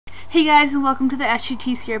Hey guys, and welcome to the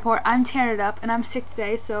SGTC report. I'm Taryn and I'm sick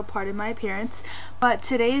today, so pardon my appearance. But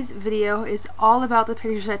today's video is all about the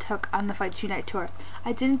pictures I took on the Fight Unite tour.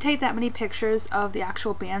 I didn't take that many pictures of the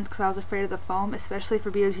actual bands because I was afraid of the foam, especially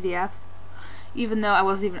for BOTDF. Even though I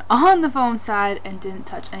wasn't even on the foam side and didn't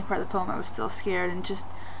touch any part of the foam, I was still scared and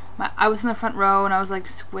I was in the front row and I was like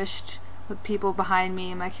squished with people behind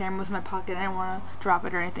me and my camera was in my pocket. I didn't want to drop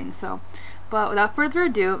it or anything. But without further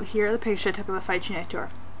ado, here are the pictures I took of the Fight Unite tour.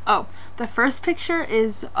 Oh, the first picture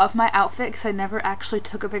is of my outfit because I never actually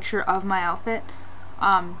took a picture of my outfit.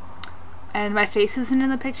 And my face isn't in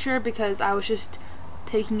the picture because I was just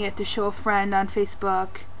taking it to show a friend on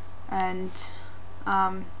Facebook, and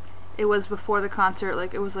it was before the concert,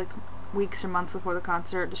 like it was like weeks or months before the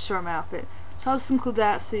concert, to show my outfit. So I'll just include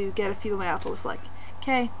that so you get a feel of my outfit was like.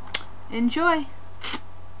 Okay, enjoy!